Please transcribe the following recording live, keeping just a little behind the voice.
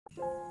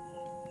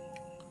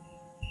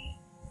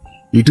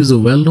It is a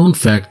well-known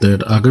fact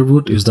that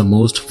agarwood is the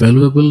most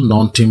valuable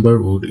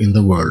non-timber wood in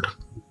the world.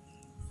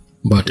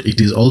 But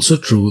it is also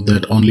true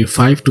that only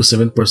 5 to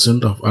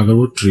 7% of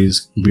agarwood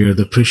trees bear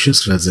the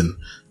precious resin,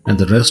 and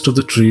the rest of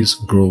the trees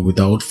grow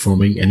without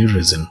forming any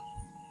resin.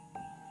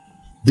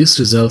 This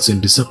results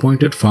in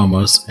disappointed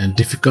farmers and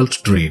difficult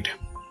trade.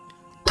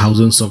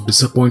 Thousands of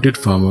disappointed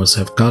farmers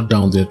have cut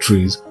down their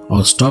trees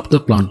or stopped the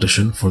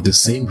plantation for the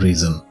same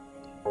reason.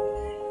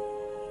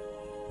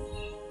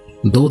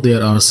 Though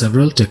there are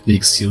several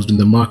techniques used in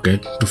the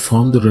market to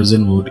form the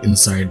resin wood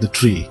inside the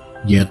tree,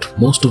 yet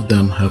most of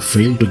them have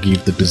failed to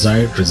give the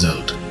desired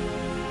result.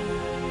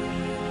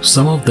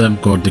 Some of them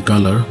got the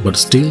color, but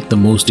still the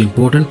most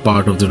important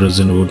part of the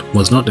resin wood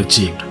was not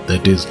achieved,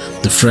 that is,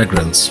 the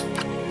fragrance.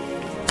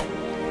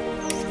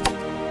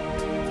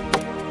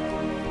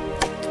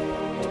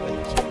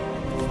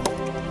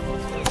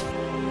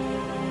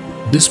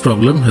 This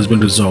problem has been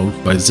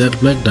resolved by Z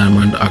Black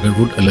Diamond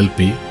Agarwood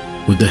LLP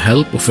with the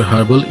help of a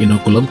herbal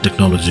inoculum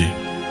technology.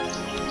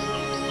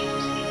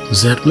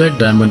 Z Black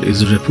Diamond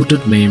is a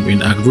reputed name in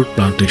agarwood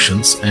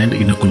plantations and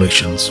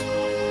inoculations.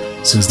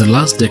 Since the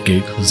last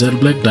decade, Z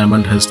Black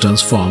Diamond has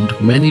transformed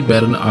many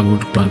barren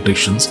agarwood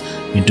plantations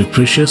into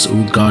precious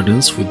wood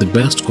gardens with the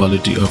best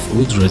quality of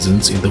wood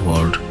resins in the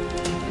world.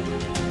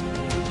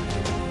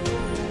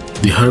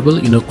 The herbal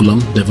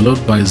inoculum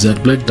developed by Z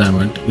Black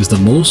Diamond is the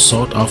most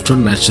sought after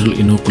natural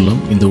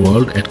inoculum in the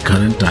world at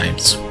current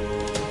times.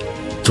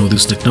 Through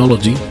this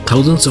technology,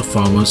 thousands of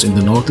farmers in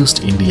the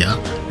Northeast India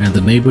and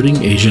the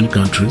neighboring Asian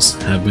countries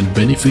have been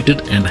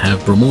benefited and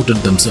have promoted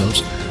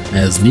themselves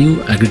as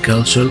new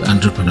agricultural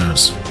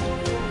entrepreneurs.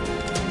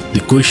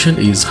 The question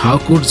is, how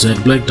could Z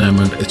Black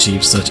Diamond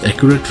achieve such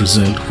accurate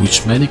result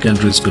which many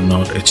countries could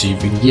not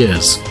achieve in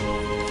years?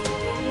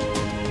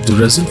 The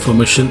resin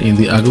formation in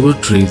the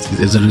agarwood trees is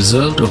as a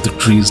result of the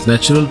tree's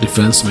natural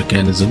defense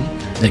mechanism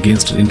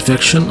against an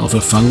infection of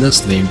a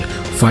fungus named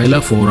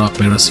Phylophthora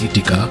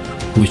parasitica,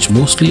 which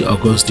mostly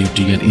occurs due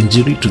to an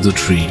injury to the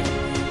tree.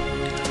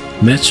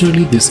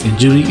 Naturally, this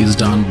injury is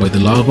done by the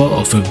larva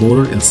of a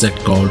borer insect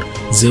called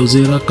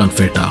Zeuzera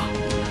confetta.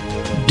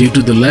 Due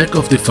to the lack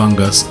of the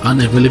fungus,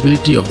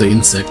 unavailability of the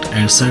insect,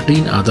 and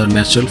certain other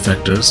natural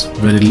factors,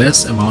 very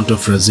less amount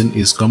of resin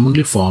is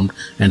commonly formed,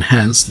 and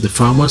hence the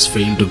farmers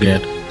fail to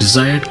get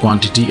desired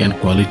quantity and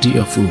quality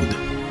of wood.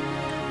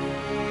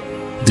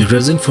 The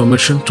resin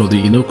formation through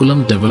the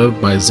inoculum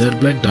developed by Z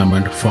Black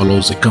Diamond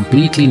follows a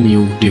completely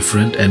new,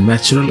 different and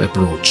natural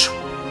approach.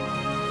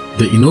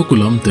 The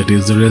inoculum, that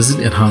is the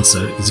resin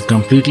enhancer, is a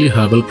completely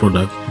herbal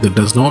product that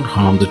does not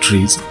harm the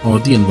trees or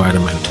the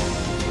environment.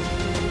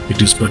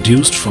 It is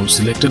produced from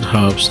selected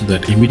herbs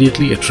that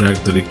immediately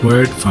attract the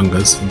required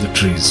fungus in the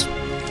trees.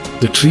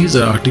 The trees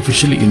are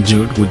artificially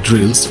injured with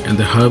drills and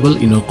the herbal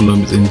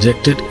inoculum is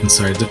injected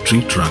inside the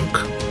tree trunk.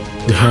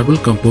 The herbal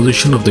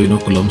composition of the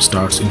inoculum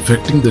starts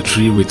infecting the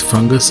tree with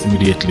fungus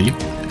immediately,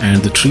 and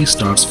the tree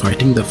starts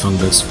fighting the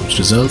fungus, which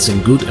results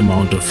in good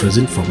amount of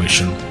resin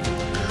formation.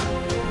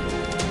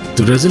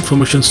 The resin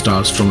formation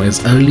starts from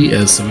as early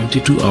as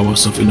 72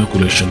 hours of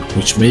inoculation,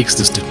 which makes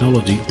this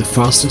technology the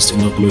fastest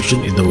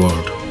inoculation in the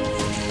world.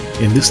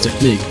 In this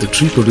technique, the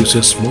tree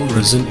produces more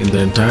resin in the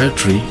entire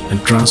tree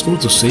and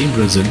transports the same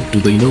resin to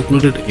the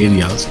inoculated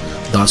areas,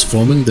 thus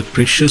forming the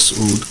precious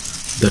wood,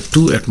 that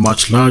too at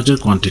much larger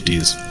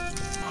quantities.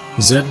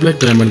 Z Black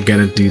Diamond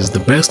guarantees the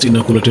best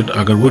inoculated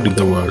agarwood in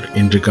the world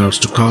in regards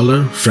to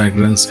color,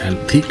 fragrance and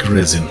thick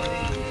resin.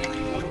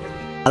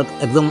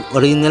 एकदम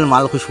original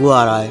माल खुशबू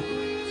आ रहा है।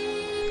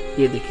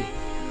 ये देखिए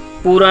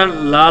पूरा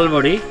लाल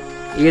बड़ी,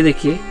 ये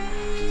देखिए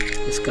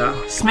इसका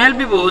स्मेल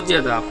भी बहुत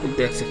ज़्यादा आप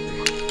देख सकते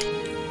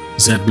हैं।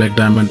 Z Black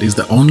Diamond is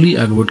the only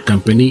agarwood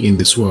company in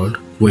this world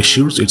who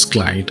assures its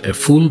client a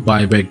full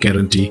buyback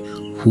guarantee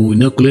who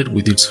inoculate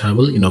with its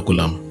herbal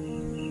inoculum.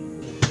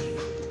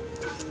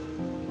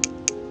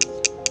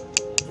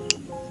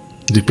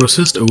 The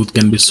processed wood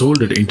can be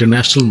sold at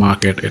international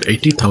market at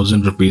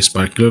 80,000 rupees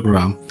per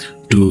kilogram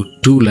to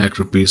 2 lakh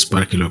rupees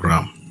per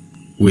kilogram.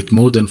 With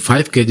more than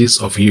 5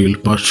 kgs of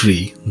yield per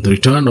tree, the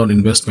return on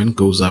investment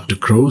goes up to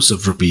crores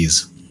of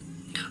rupees.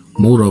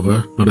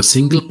 Moreover, not a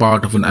single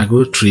part of an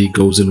agarwood tree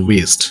goes in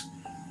waste.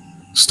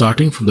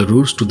 Starting from the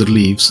roots to the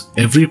leaves,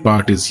 every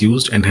part is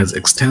used and has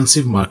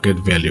extensive market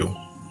value.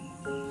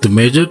 The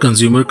major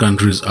consumer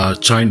countries are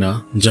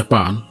China,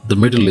 Japan, the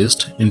Middle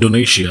East,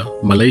 Indonesia,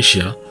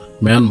 Malaysia,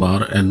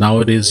 Myanmar and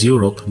nowadays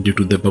Europe due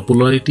to the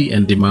popularity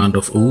and demand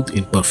of wood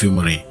in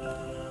perfumery.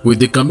 With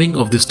the coming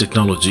of this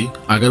technology,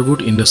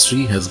 agarwood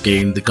industry has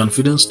gained the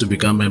confidence to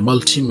become a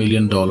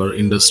multi-million-dollar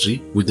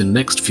industry within the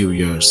next few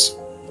years.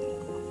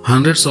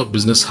 Hundreds of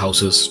business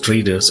houses,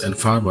 traders and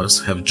farmers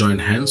have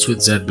joined hands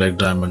with Z Black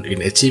Diamond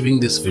in achieving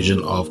this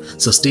vision of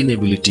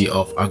sustainability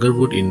of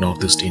agarwood in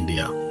Northeast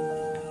India.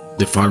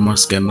 The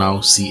farmers can now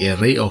see a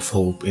ray of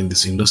hope in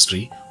this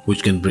industry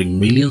which can bring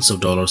millions of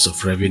dollars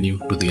of revenue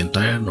to the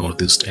entire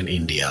Northeast and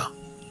India.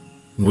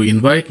 We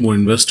invite more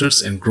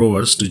investors and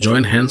growers to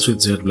join hands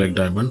with Z Black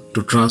Diamond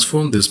to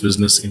transform this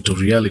business into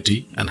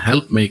reality and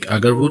help make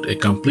Agarwood a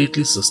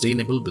completely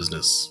sustainable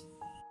business.